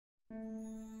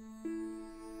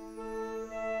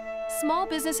Small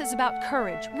business is about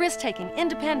courage, risk-taking,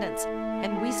 independence,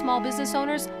 and we small business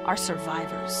owners are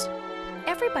survivors.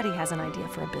 Everybody has an idea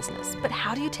for a business, but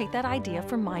how do you take that idea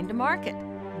from mind to market?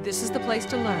 This is the place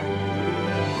to learn.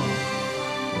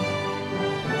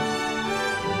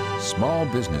 Small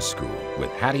Business School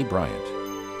with Hattie Bryant.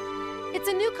 It's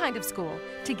a new kind of school.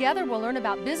 Together we'll learn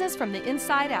about business from the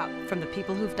inside out, from the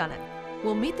people who've done it.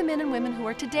 We'll meet the men and women who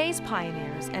are today's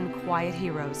pioneers and quiet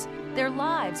heroes. Their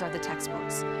lives are the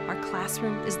textbooks. Our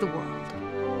classroom is the world.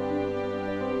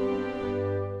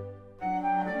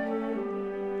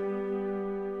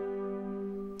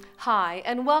 Hi,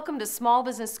 and welcome to Small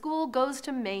Business School Goes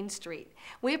to Main Street.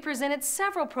 We have presented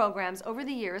several programs over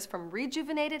the years from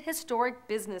rejuvenated historic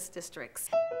business districts.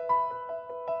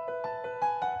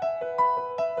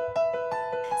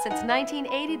 Since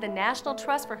 1980, the National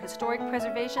Trust for Historic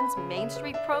Preservation's Main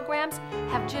Street programs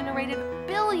have generated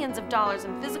billions of dollars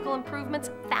in physical improvements,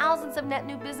 thousands of net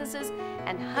new businesses,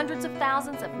 and hundreds of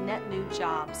thousands of net new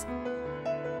jobs.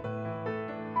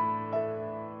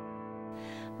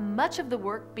 Much of the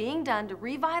work being done to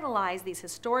revitalize these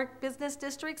historic business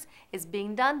districts is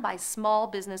being done by small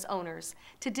business owners.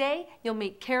 Today, you'll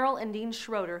meet Carol and Dean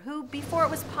Schroeder, who, before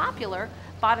it was popular,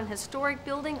 bought an historic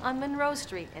building on Monroe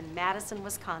Street in Madison,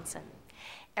 Wisconsin.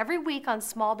 Every week on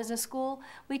Small Business School,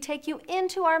 we take you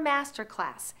into our master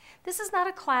class. This is not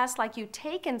a class like you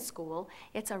take in school.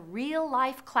 It's a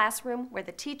real-life classroom where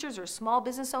the teachers are small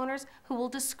business owners who will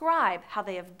describe how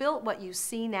they have built what you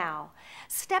see now.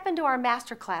 Step into our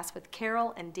master class with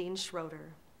Carol and Dean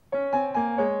Schroeder.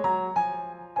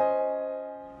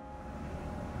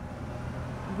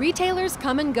 Retailers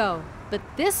come and go, but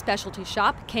this specialty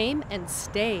shop came and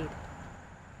stayed.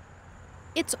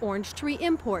 It's Orange Tree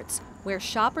Imports, where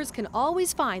shoppers can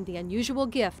always find the unusual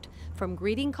gift, from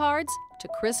greeting cards to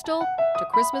crystal to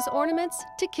Christmas ornaments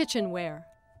to kitchenware.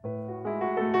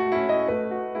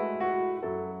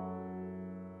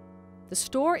 The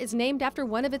store is named after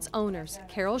one of its owners,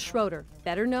 Carol Schroeder,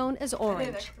 better known as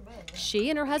Orange. She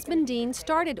and her husband Dean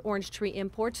started Orange Tree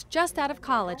Imports just out of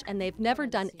college, and they've never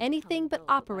done anything but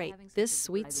operate this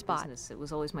sweet spot. It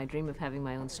was always my dream of having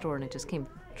my own store, and it just came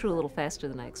true a little faster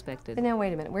than I expected. Now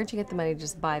wait a minute, where'd you get the money to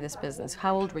just buy this business?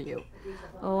 How old were you?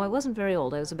 Oh, I wasn't very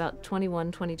old. I was about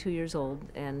 21, 22 years old,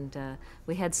 and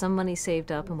we had some money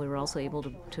saved up, and we were also able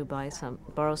to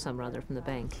borrow some from the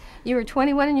bank. You were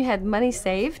 21 and you had money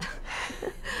saved?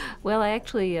 Well, I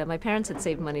actually, my parents had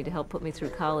saved money to help put me through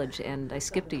college, and I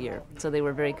skipped a year, so they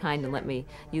were very kind and let me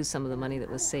use some of the money that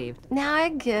was saved. Now I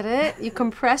get it. You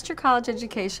compressed your college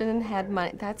education and had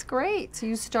money. That's great. So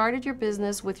you started your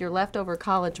business with your leftover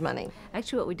college money.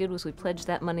 Actually, what we did was we pledged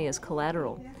that money as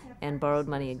collateral and borrowed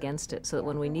money against it, so that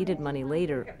when we needed money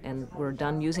later and were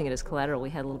done using it as collateral, we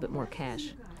had a little bit more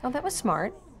cash. Oh, that was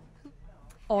smart.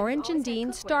 Orange and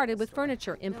Dean started with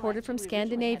furniture imported from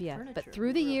Scandinavia, but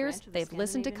through the years, they've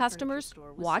listened to customers,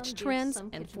 watched trends,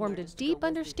 and formed a deep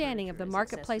understanding of the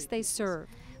marketplace they serve.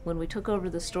 When we took over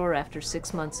the store after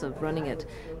 6 months of running it,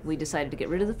 we decided to get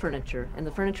rid of the furniture, and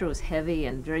the furniture was heavy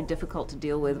and very difficult to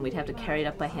deal with, and we'd have to carry it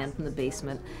up by hand from the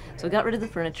basement. So we got rid of the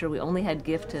furniture. We only had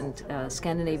gift and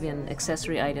Scandinavian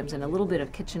accessory items and a little bit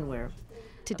of kitchenware.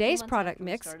 Today's product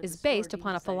mix is based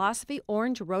upon a philosophy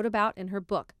Orange wrote about in her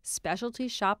book, Specialty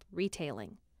Shop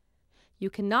Retailing. You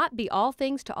cannot be all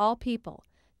things to all people.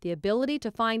 The ability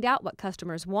to find out what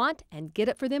customers want and get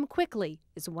it for them quickly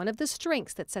is one of the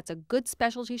strengths that sets a good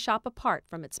specialty shop apart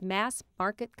from its mass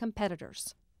market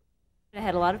competitors. I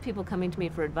had a lot of people coming to me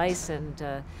for advice,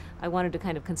 and I wanted to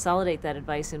kind of consolidate that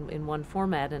advice in one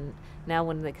format, and now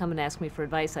when they come and ask me for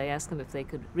advice, I ask them if they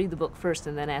could read the book first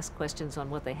and then ask questions on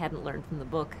what they hadn't learned from the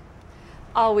book.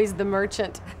 Always the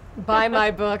merchant. Buy my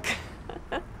book.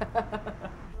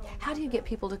 How do you get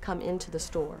people to come into the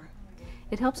store?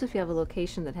 It helps if you have a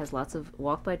location that has lots of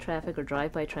walk-by traffic or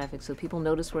drive-by traffic, so people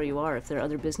notice where you are if there are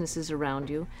other businesses around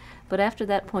you. But after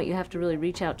that point, you have to really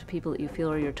reach out to people that you feel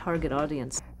are your target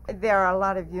audience. There are a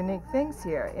lot of unique things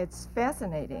here. It's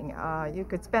fascinating. You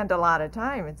could spend a lot of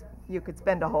time. You could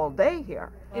spend a whole day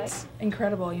here. It's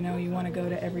incredible, you know, you want to go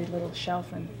to every little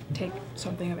shelf and take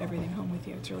something of everything home with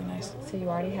you. It's really nice. So you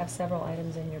already have several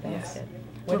items in your basket?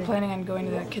 Yes. We're planning on going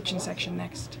to the kitchen section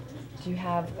next. Do you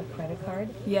have a credit card?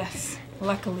 Yes,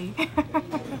 luckily.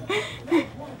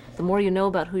 The more you know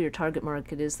about who your target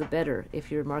market is, the better. If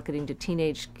you're marketing to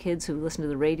teenage kids who listen to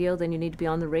the radio, then you need to be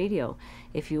on the radio.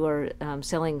 If you are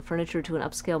selling furniture to an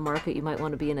upscale market, you might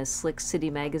want to be in a slick city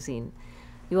magazine.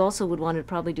 You also would want to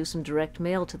probably do some direct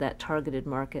mail to that targeted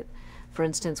market. For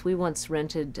instance, we once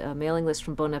rented a mailing list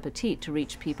from Bon Appetit to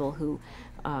reach people who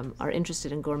are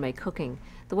interested in gourmet cooking.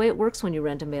 The way it works when you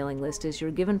rent a mailing list is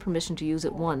you're given permission to use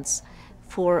it once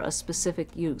for a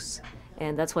specific use.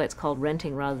 And that's why it's called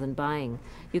renting rather than buying.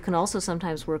 You can also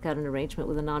sometimes work out an arrangement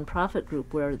with a nonprofit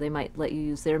group where they might let you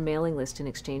use their mailing list in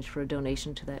exchange for a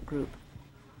donation to that group.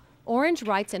 Orange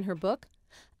writes in her book,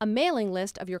 "A mailing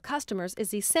list of your customers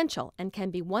is essential and can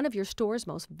be one of your store's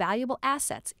most valuable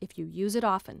assets if you use it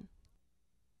often."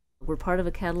 We're part of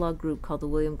a catalog group called the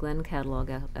William Glenn Catalog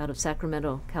out of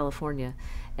Sacramento, California,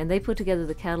 and they put together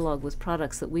the catalog with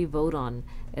products that we vote on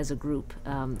as a group.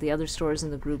 The other stores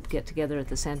in the group get together at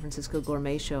the San Francisco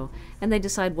Gourmet Show, and they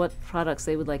decide what products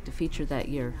they would like to feature that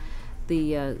year.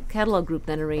 The catalog group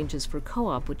then arranges for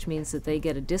co-op, which means that they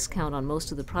get a discount on most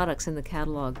of the products in the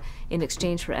catalog in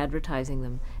exchange for advertising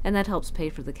them, and that helps pay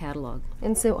for the catalog.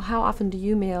 And so how often do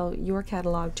you mail your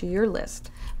catalog to your list?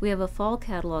 We have a fall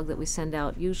catalog that we send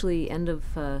out usually end of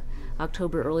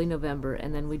October, early November,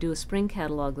 and then we do a spring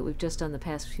catalog that we've just done the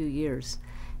past few years.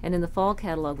 And in the fall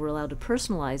catalog, we're allowed to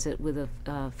personalize it with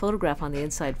a photograph on the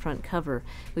inside front cover.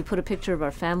 We put a picture of our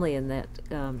family in that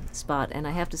spot, and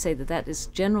I have to say that that is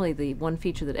generally the one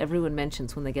feature that everyone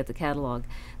mentions when they get the catalog.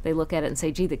 They look at it and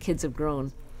say, gee, the kids have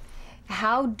grown.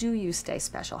 How do you stay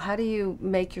special? How do you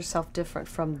make yourself different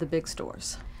from the big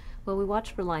stores? Well, we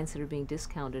watch for lines that are being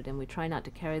discounted, and we try not to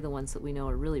carry the ones that we know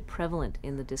are really prevalent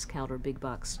in the discount or big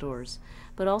box stores.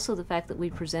 But also the fact that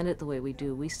we present it the way we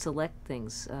do. We select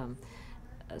things.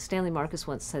 Stanley Marcus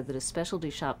once said that a specialty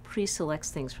shop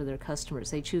pre-selects things for their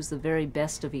customers. They choose the very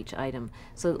best of each item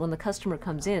so that when the customer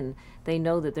comes in, they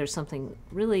know that there's something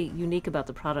really unique about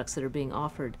the products that are being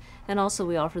offered. And also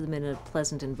we offer them in a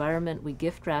pleasant environment. We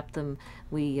gift wrap them.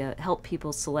 We help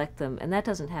people select them. And that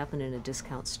doesn't happen in a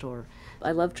discount store.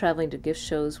 I love traveling to gift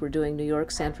shows. We're doing New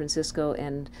York, San Francisco,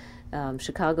 and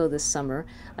Chicago this summer.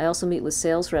 I also meet with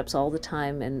sales reps all the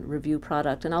time and review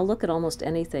product, and I'll look at almost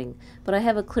anything, but I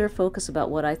have a clear focus about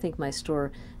what I think my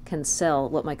store can sell,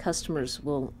 what my customers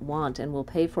will want and will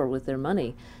pay for with their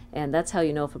money, and that's how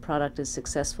you know if a product is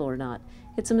successful or not.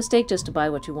 It's a mistake just to buy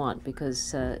what you want,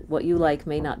 because what you like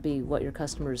may not be what your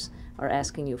customers are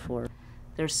asking you for.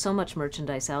 There's so much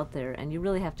merchandise out there, and you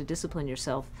really have to discipline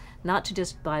yourself not to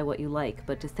just buy what you like,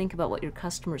 but to think about what your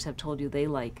customers have told you they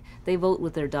like. They vote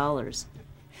with their dollars.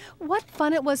 What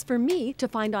fun it was for me to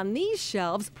find on these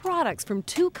shelves products from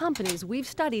two companies we've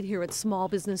studied here at Small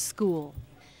Business School.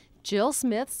 Jill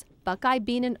Smith's Buckeye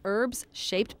Bean and Herbs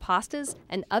shaped pastas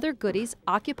and other goodies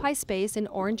occupy space in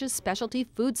Orange's specialty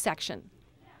food section.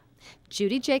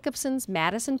 Judy Jacobson's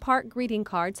Madison Park greeting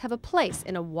cards have a place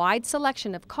in a wide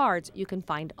selection of cards you can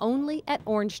find only at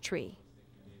Orange Tree.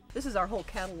 This is our whole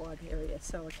catalog area,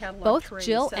 so a catalog Both tray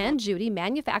Jill set and up. Judy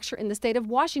manufacture in the state of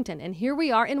Washington, and here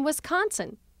we are in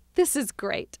Wisconsin. This is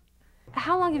great.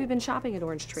 How long have you been shopping at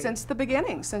Orange Tree? Since the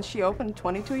beginning, since she opened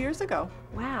 22 years ago.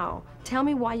 Wow. Tell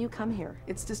me why you come here.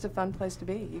 It's just a fun place to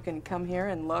be. You can come here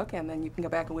and look, and then you can go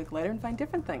back a week later and find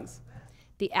different things.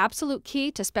 The absolute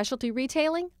key to specialty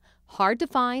retailing? Hard to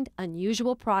find,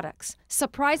 unusual products.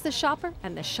 Surprise the shopper,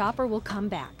 and the shopper will come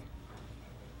back.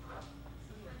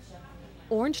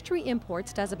 Orange Tree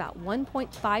Imports does about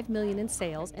 $1.5 million in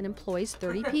sales and employs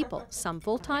 30 people, some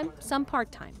full-time, some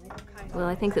part-time. Well,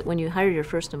 I think that when you hire your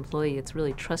first employee, it's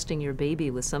really trusting your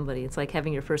baby with somebody. It's like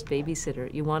having your first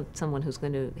babysitter. You want someone who's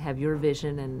going to have your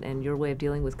vision and your way of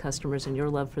dealing with customers and your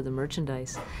love for the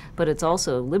merchandise. But it's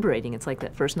also liberating. It's like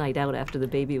that first night out after the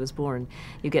baby was born.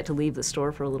 You get to leave the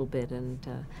store for a little bit,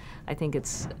 and I think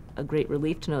it's a great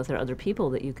relief to know that there are other people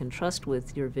that you can trust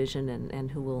with your vision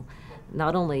and who will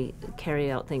not only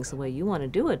carry out things the way you want to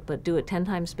do it, but do it 10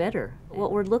 times better.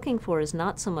 What we're looking for is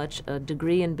not so much a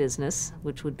degree in business,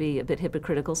 which would be a bit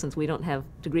hypocritical since we don't have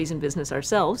degrees in business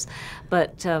ourselves,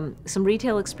 but some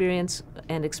retail experience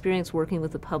and experience working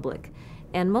with the public.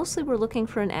 And mostly we're looking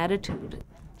for an attitude.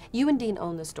 You and Dean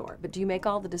own the store, but do you make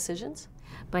all the decisions?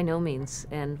 By no means,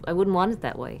 and I wouldn't want it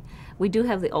that way. We do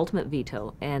have the ultimate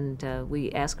veto, and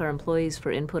we ask our employees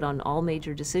for input on all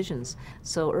major decisions.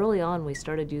 So early on, we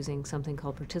started using something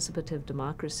called participative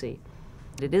democracy.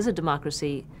 It is a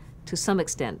democracy to some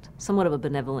extent, somewhat of a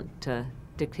benevolent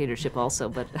dictatorship also,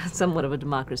 but somewhat of a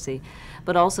democracy.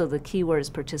 But also the key word is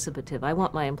participative. I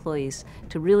want my employees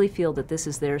to really feel that this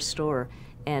is their store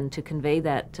and to convey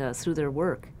that through their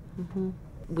work. Mm-hmm.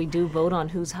 We do vote on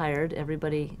who's hired.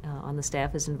 Everybody on the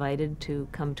staff is invited to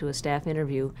come to a staff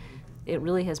interview. It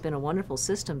really has been a wonderful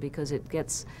system because it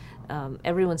gets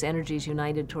everyone's energies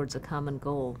united towards a common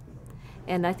goal.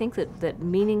 And I think that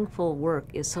meaningful work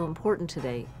is so important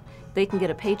today. They can get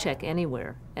a paycheck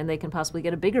anywhere, and they can possibly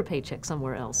get a bigger paycheck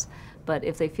somewhere else. But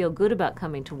if they feel good about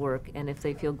coming to work and if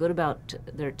they feel good about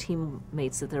their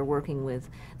teammates that they're working with,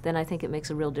 then I think it makes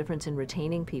a real difference in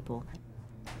retaining people.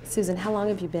 Susan, how long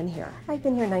have you been here? I've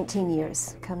been here 19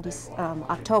 years, come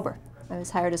October. I was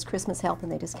hired as Christmas help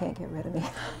and they just can't get rid of me.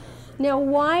 Now,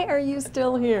 why are you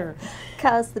still here?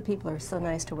 Because the people are so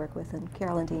nice to work with, and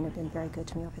Carol and Dean have been very good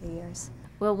to me over the years.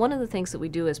 Well, one of the things that we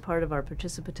do as part of our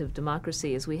participative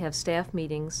democracy is we have staff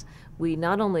meetings. We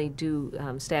not only do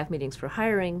staff meetings for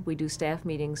hiring, we do staff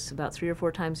meetings about 3 or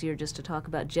 4 times a year just to talk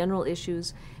about general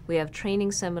issues. We have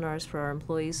training seminars for our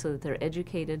employees so that they're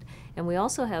educated. And we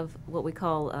also have what we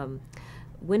call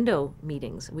window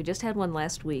meetings. We just had one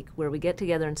last week where we get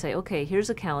together and say, okay,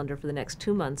 here's a calendar for the next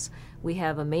 2 months. We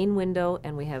have a main window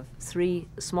and we have 3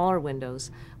 smaller windows.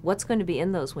 What's going to be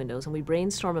in those windows? And we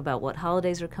brainstorm about what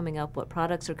holidays are coming up, what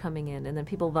products are coming in, and then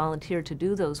people volunteer to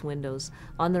do those windows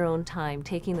on their own time,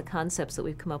 taking the concepts that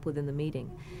we've come up with in the meeting.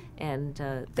 And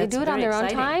they do it on their own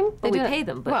time? Well, we pay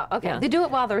them. But, well, okay. yeah. They do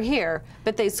it while they're here,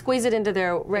 but they squeeze it into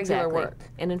their regular Exactly. work.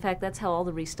 And in fact, that's how all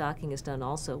the restocking is done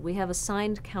also. We have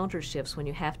assigned counter shifts when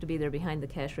you have to be there behind the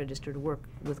cash register to work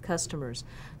with customers,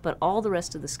 but all the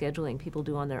rest of the scheduling people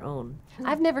do on their own.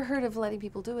 I've never heard of letting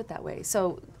people do it that way.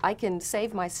 So I can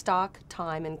save my stock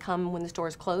time and come when the store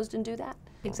is closed and do that?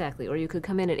 Exactly. Or you could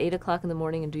come in at 8 o'clock in the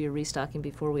morning and do your restocking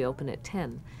before we open at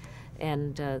 10.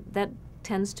 And that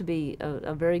tends to be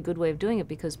a very good way of doing it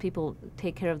because people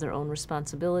take care of their own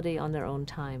responsibility on their own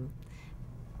time.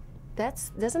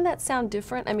 Doesn't that sound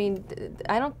different? I mean,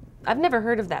 I've never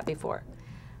heard of that before.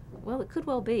 Well, it could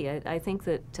well be. I think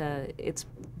that it's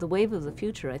the wave of the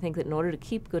future. I think that in order to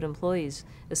keep good employees,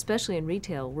 especially in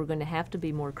retail, we're going to have to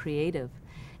be more creative.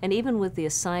 And even with the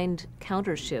assigned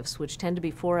counter shifts, which tend to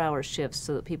be 4-hour shifts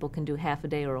so that people can do half a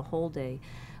day or a whole day,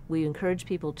 we encourage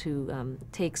people to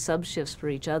take sub-shifts for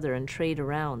each other and trade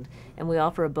around. And we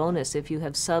offer a bonus. If you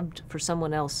have subbed for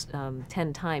someone else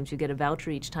 10 times, you get a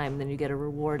voucher each time, and then you get a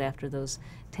reward after those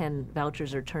 10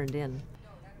 vouchers are turned in.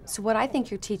 So what I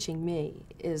think you're teaching me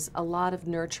is a lot of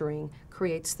nurturing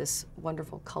creates this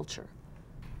wonderful culture.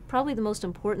 Probably the most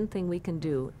important thing we can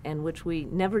do, and which we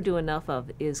never do enough of,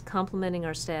 is complimenting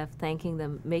our staff, thanking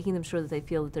them, making them sure that they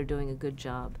feel that they're doing a good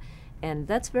job. And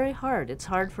that's very hard. It's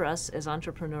hard for us as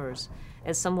entrepreneurs.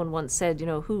 As someone once said, you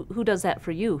know, who does that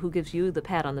for you? Who gives you the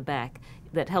pat on the back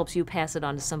that helps you pass it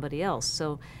on to somebody else?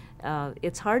 So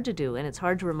it's hard to do, and it's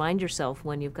hard to remind yourself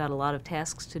when you've got a lot of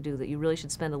tasks to do that you really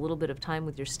should spend a little bit of time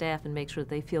with your staff and make sure that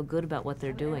they feel good about what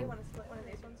they're doing.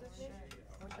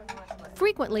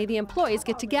 Frequently, the employees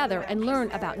get together and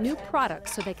learn about new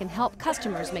products so they can help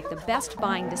customers make the best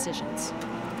buying decisions.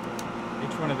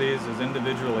 Each one of these is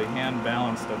individually hand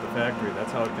balanced at the factory.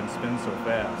 That's how it can spin so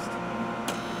fast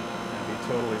and be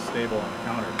totally stable on the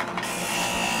counter.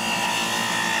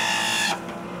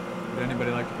 Would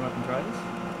anybody like to come up and try this?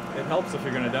 It helps if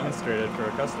you're going to demonstrate it for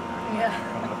a customer. Yeah.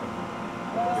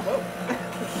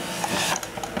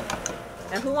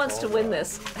 And who wants to win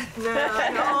this? No.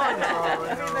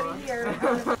 Everybody here.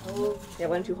 Yeah,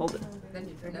 why don't you hold it?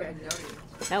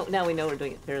 Now we know we're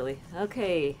doing it fairly.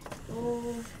 Okay.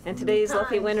 And today's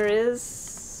lucky winner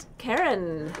is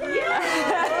Karen.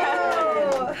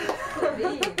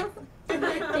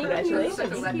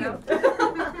 Congratulations. Thank you.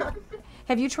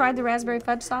 Have you tried the raspberry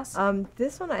fudge sauce?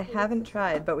 This one I haven't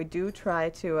tried, but we do try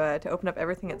to open up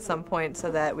everything at some point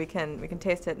so that we can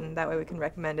taste it, and that way we can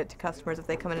recommend it to customers if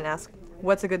they come in and ask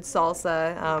what's a good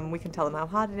salsa. We can tell them how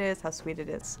hot it is, how sweet it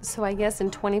is. So I guess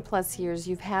in 20+ years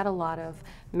you've had a lot of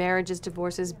marriages,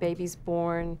 divorces, babies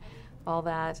born, all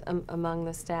that among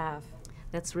the staff.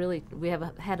 That's really, we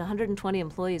have had 120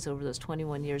 employees over those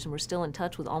 21 years, and we're still in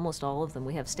touch with almost all of them.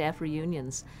 We have staff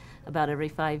reunions about every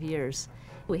 5 years.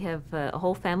 We have a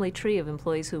whole family tree of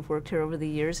employees who've worked here over the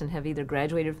years and have either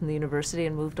graduated from the university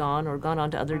and moved on or gone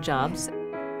on to other jobs.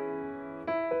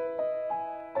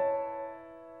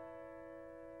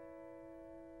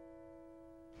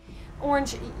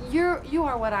 Orange, you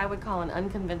are what I would call an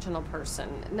unconventional person.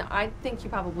 Now, I think you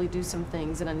probably do some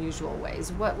things in unusual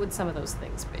ways. What would some of those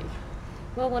things be?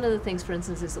 Well, one of the things, for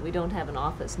instance, is that we don't have an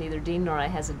office. Neither Dean nor I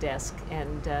has a desk,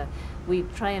 and we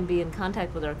try and be in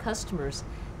contact with our customers.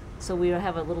 So we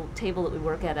have a little table that we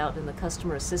work at out in the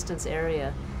customer assistance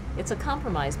area. It's a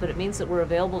compromise, but it means that we're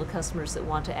available to customers that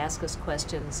want to ask us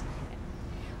questions.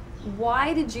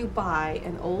 Why did you buy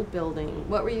an old building?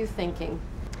 What were you thinking?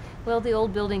 Well, the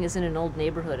old building is in an old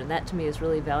neighborhood, and that to me is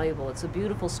really valuable. It's a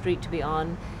beautiful street to be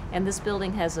on, and this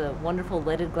building has a wonderful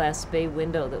leaded glass bay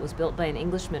window that was built by an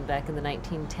Englishman back in the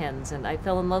 1910s, and I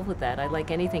fell in love with that. I like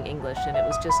anything English, and it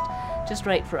was just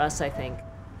right for us, I think.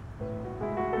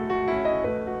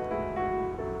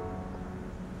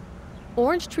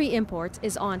 Orange Tree Imports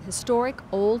is on historic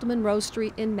Old Monroe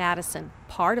Street in Madison,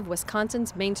 part of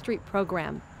Wisconsin's Main Street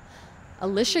program.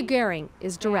 Alicia Gehring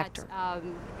is director.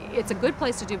 It's a good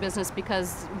place to do business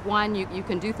because, one, you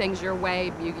can do things your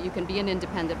way, you can be an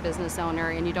independent business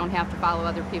owner, and you don't have to follow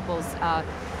other people's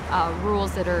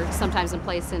rules that are sometimes in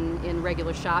place in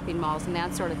regular shopping malls and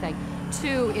that sort of thing.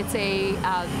 Two,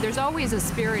 there's always a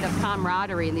spirit of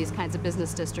camaraderie in these kinds of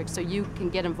business districts, so you can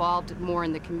get involved more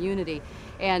in the community.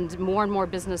 And more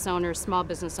business owners, small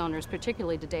business owners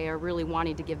particularly today, are really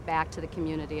wanting to give back to the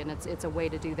community, and it's a way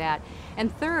to do that.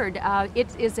 And third,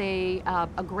 it is a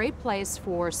great place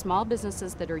for small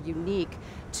businesses that are unique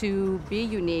to be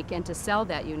unique and to sell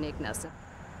that uniqueness.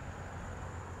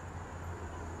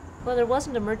 Well, there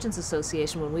wasn't a merchants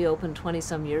association when we opened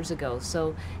 20-some years ago,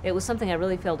 so it was something I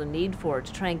really felt a need for,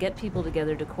 to try and get people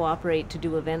together, to cooperate, to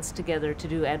do events together, to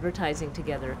do advertising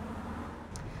together.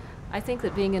 I think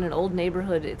that being in an old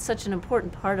neighborhood, it's such an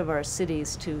important part of our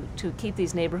cities to keep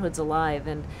these neighborhoods alive,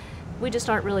 and we just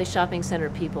aren't really shopping center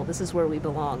people. This is where we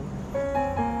belong.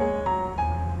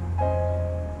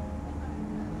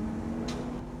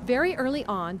 Very early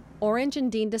on, Orange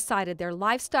and Dean decided their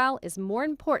lifestyle is more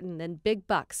important than big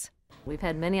bucks. We've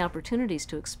had many opportunities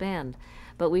to expand,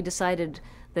 but we decided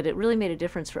that it really made a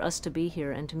difference for us to be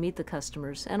here and to meet the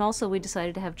customers, and also we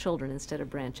decided to have children instead of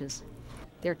branches.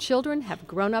 Their children have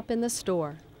grown up in the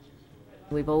store.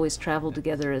 We've always traveled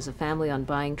together as a family on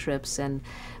buying trips, and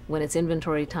when it's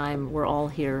inventory time, we're all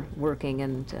here working,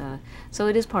 and so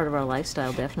it is part of our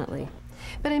lifestyle, definitely.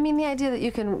 But I mean, the idea that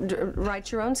you can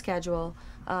write your own schedule,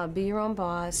 be your own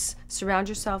boss, surround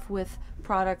yourself with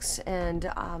products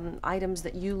and items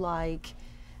that you like,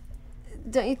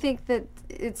 don't you think that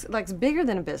it's like bigger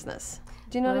than a business?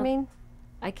 Do you know what I mean?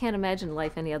 I can't imagine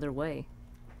life any other way.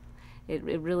 It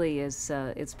really is,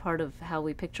 it's part of how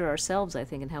we picture ourselves, I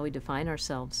think, and how we define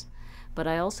ourselves. But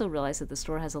I also realize that the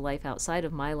store has a life outside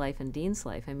of my life and Dean's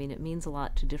life. I mean, it means a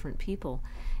lot to different people.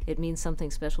 It means something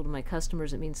special to my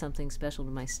customers, it means something special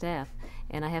to my staff,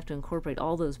 and I have to incorporate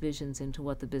all those visions into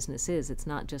what the business is. It's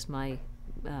not just my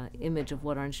image of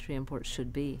what Orange Tree Imports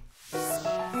should be.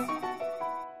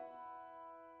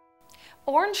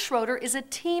 Orange Schroeder is a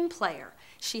team player.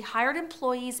 She hired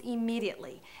employees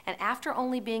immediately, and after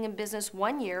only being in business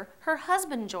 1 year, her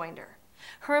husband joined her.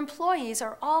 Her employees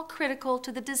are all critical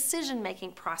to the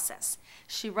decision-making process.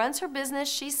 She runs her business,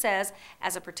 she says,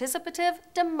 as a participative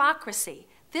democracy.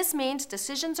 This means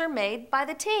decisions are made by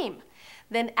the team.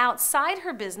 Then outside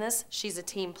her business, she's a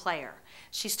team player.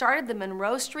 She started the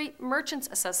Monroe Street Merchants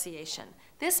Association.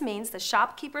 This means the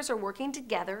shopkeepers are working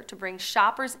together to bring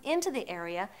shoppers into the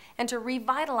area and to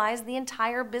revitalize the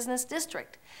entire business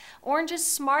district. Orange is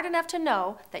smart enough to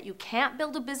know that you can't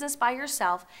build a business by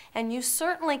yourself, and you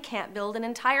certainly can't build an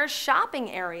entire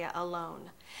shopping area alone.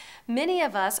 Many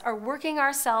of us are working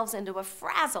ourselves into a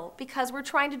frazzle because we're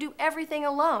trying to do everything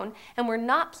alone, and we're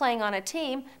not playing on a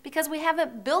team because we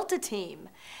haven't built a team.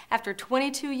 After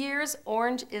 22 years,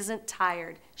 Orange isn't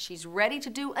tired. She's ready to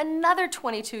do another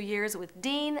 22 years with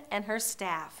Dean and her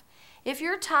staff. If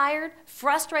you're tired,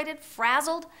 frustrated,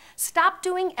 frazzled, stop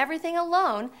doing everything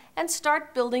alone and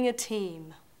start building a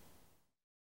team.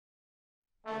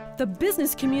 The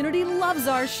business community loves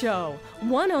our show.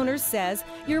 One owner says,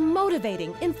 "You're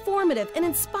motivating, informative, and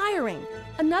inspiring."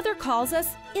 Another calls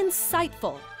us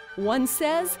insightful. One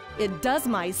says, "It does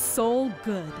my soul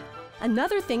good."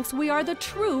 Another thinks we are the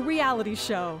true reality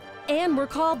show. And we're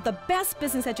called the best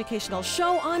business educational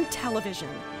show on television.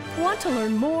 Want to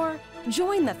learn more?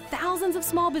 Join the thousands of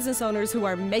small business owners who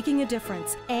are making a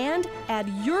difference and add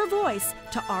your voice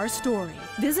to our story.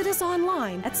 Visit us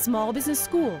online at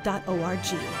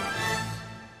smallbusinessschool.org.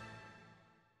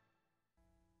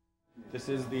 This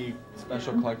is the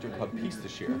Special Collector Club piece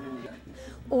this year.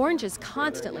 Orange is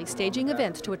constantly staging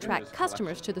events to attract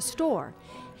customers to the store.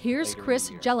 Here's Chris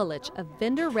Jelilich, a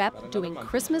vendor rep doing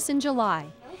Christmas in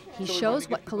July. He shows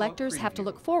what collectors have to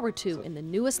look forward to in the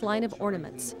newest line of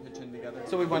ornaments.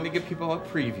 So we wanted to give people a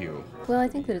preview. Well, I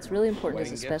think that it's really important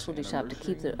as a specialty shop to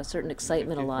keep a certain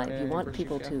excitement alive. You want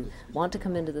people to want to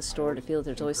come into the store, to feel that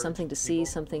there's always something to see,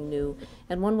 something new.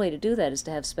 And one way to do that is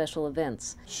to have special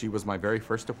events. She was my very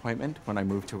first appointment when I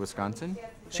moved to Wisconsin.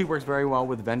 She works very well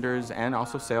with vendors and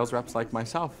also sales reps like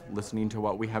myself, listening to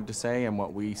what we have to say and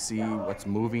what we see, what's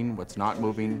moving, what's not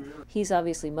moving. He's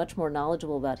obviously much more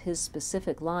knowledgeable about his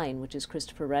specific line, which is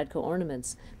Christopher Radko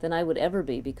Ornaments, than I would ever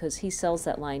be, because he sells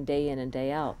that line day in and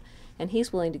day out. And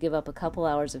he's willing to give up a couple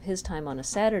hours of his time on a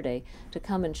Saturday to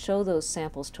come and show those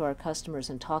samples to our customers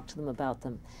and talk to them about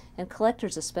them. And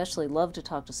collectors especially love to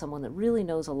talk to someone that really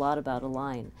knows a lot about a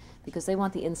line, because they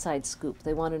want the inside scoop.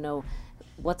 They want to know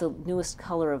what the newest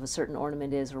color of a certain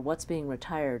ornament is or what's being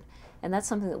retired. And that's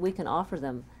something that we can offer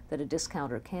them that a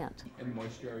discounter can't.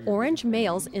 Orange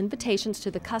mails invitations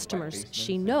to the customers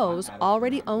she knows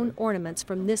already own ornaments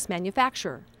from this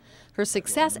manufacturer. Her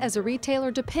success as a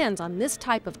retailer depends on this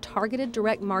type of targeted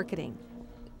direct marketing.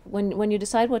 When you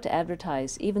decide what to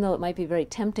advertise, even though it might be very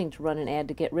tempting to run an ad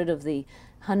to get rid of the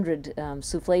 100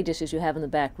 souffle dishes you have in the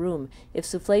back room, if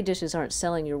souffle dishes aren't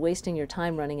selling, you're wasting your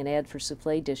time running an ad for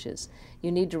souffle dishes.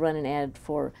 You need to run an ad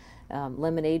for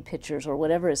lemonade pitchers or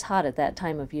whatever is hot at that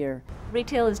time of year.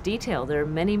 Retail is detail. There are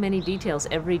many, many details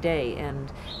every day,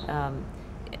 and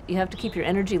you have to keep your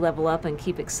energy level up and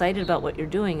keep excited about what you're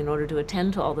doing in order to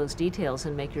attend to all those details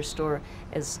and make your store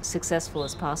as successful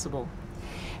as possible.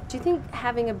 Do you think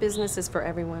having a business is for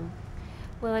everyone?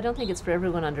 Well, I don't think it's for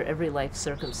everyone under every life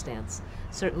circumstance.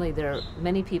 Certainly there are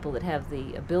many people that have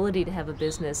the ability to have a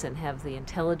business and have the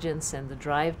intelligence and the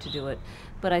drive to do it,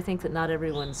 but I think that not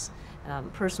everyone's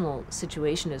personal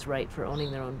situation is right for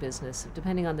owning their own business.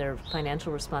 Depending on their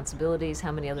financial responsibilities,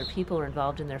 how many other people are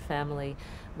involved in their family,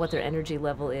 what their energy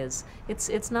level is,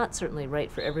 it's not certainly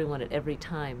right for everyone at every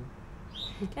time.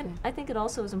 Okay. And I think it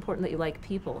also is important that you like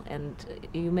people, and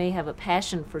you may have a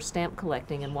passion for stamp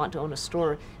collecting and want to own a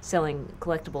store selling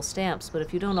collectible stamps, but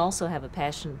if you don't also have a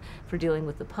passion for dealing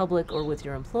with the public or with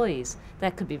your employees,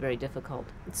 that could be very difficult.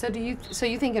 So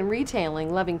you think in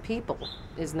retailing, loving people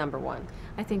is number one?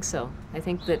 I think so. I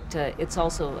think that it's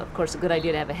also, of course, a good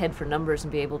idea to have a head for numbers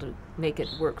and be able to make it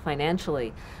work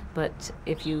financially, but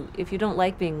if you don't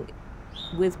like being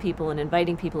with people and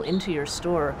inviting people into your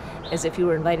store as if you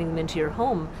were inviting them into your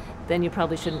home, then you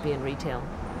probably shouldn't be in retail.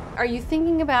 Are you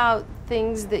thinking about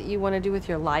things that you want to do with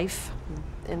your life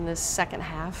in this second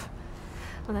half?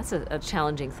 Well, that's a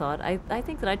challenging thought. I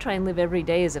think that I try and live every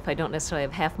day as if I don't necessarily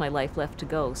have half my life left to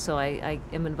go. So I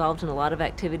am involved in a lot of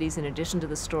activities in addition to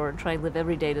the store and try and live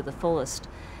every day to the fullest.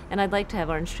 And I'd like to have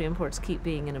Orange Tree Imports keep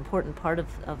being an important part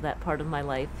of that part of my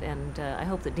life. And I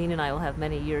hope that Dean and I will have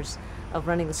many years of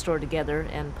running the store together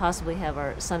and possibly have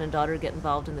our son and daughter get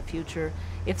involved in the future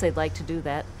if they'd like to do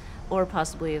that, or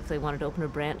possibly if they wanted to open a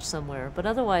branch somewhere. But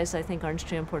otherwise, I think Orange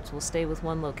Tree Imports will stay with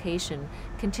one location,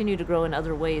 continue to grow in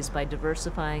other ways by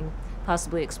diversifying,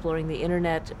 possibly exploring the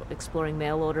internet, exploring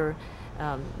mail order,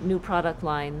 new product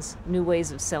lines, new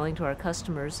ways of selling to our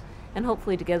customers, and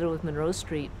hopefully together with Monroe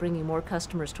Street, bringing more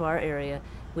customers to our area,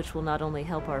 which will not only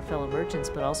help our fellow merchants,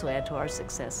 but also add to our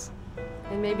success.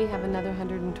 And maybe have another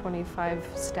 125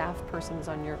 staff persons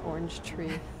on your orange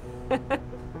tree.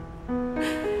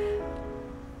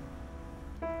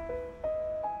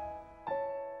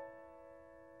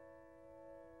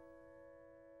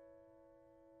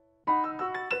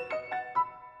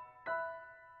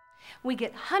 We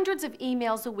get hundreds of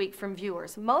emails a week from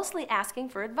viewers, mostly asking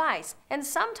for advice, and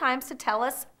sometimes to tell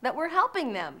us that we're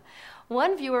helping them.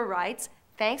 One viewer writes,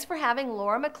 "Thanks for having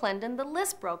Laura McClendon, the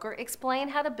list broker, explain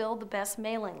how to build the best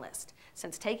mailing list.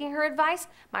 Since taking her advice,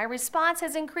 my response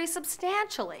has increased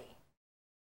substantially."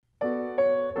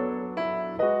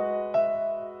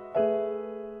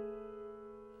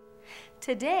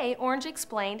 Today, Orange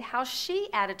explained how she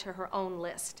added to her own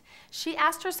list. She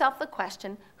asked herself the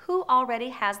question, who already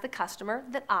has the customer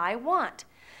that I want?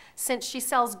 Since she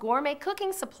sells gourmet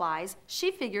cooking supplies,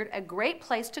 she figured a great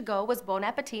place to go was Bon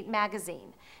Appetit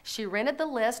magazine. She rented the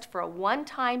list for a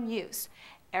one-time use.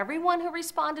 Everyone who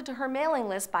responded to her mailing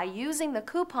list by using the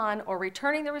coupon or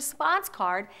returning the response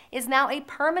card is now a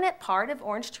permanent part of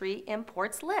Orange Tree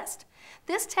Imports' list.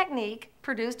 This technique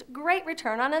produced great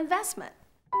return on investment.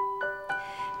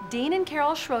 Dean and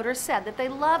Carol Schroeder said that they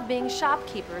love being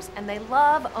shopkeepers and they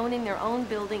love owning their own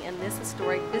building in this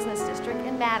historic business district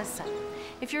in Madison.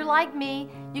 If you're like me,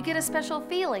 you get a special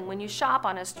feeling when you shop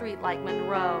on a street like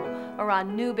Monroe, or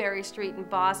on Newberry Street in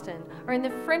Boston, or in the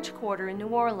French Quarter in New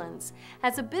Orleans.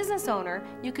 As a business owner,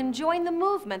 you can join the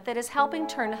movement that is helping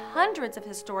turn hundreds of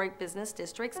historic business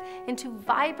districts into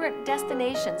vibrant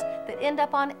destinations that end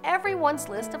up on everyone's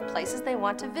list of places they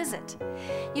want to visit.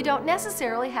 You don't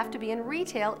necessarily have to be in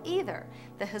retail either.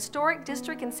 The historic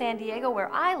district in San Diego where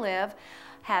I live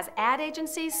has ad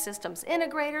agencies, systems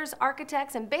integrators,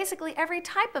 architects, and basically every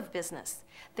type of business.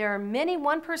 There are many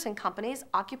one-person companies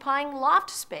occupying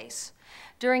loft space.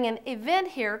 During an event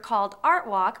here called Art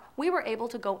Walk, we were able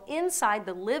to go inside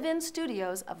the live-in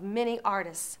studios of many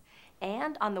artists.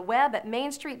 And on the web at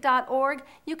mainstreet.org,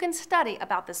 you can study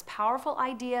about this powerful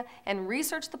idea and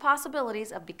research the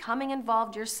possibilities of becoming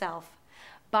involved yourself.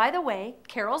 By the way,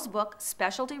 Carol's book,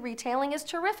 Specialty Retailing, is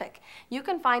terrific. You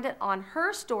can find it on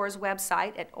her store's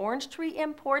website at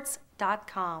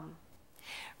orangetreeimports.com.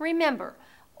 Remember,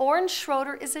 Orange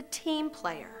Schroeder is a team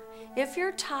player. If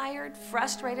you're tired,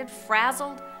 frustrated,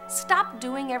 frazzled, stop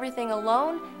doing everything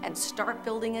alone and start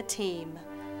building a team.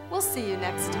 We'll see you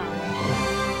next time.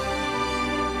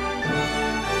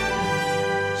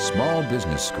 Small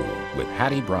Business School with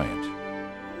Hattie Bryant.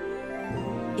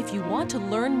 If you want to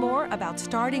learn more about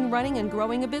starting, running, and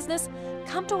growing a business,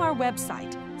 come to our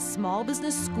website,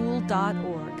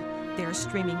 smallbusinessschool.org. There's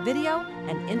streaming video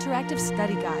and interactive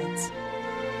study guides.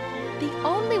 The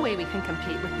only way we can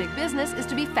compete with big business is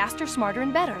to be faster, smarter,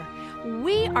 and better.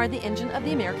 We are the engine of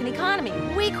the American economy.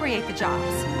 We create the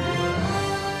jobs.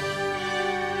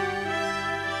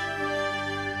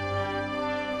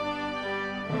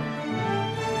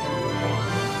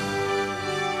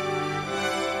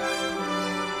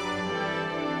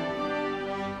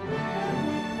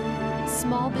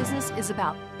 Small business is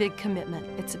about big commitment.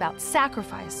 It's about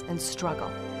sacrifice and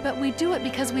struggle. But we do it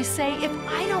because we say, if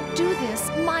I don't do this,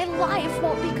 my life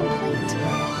won't be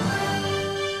complete.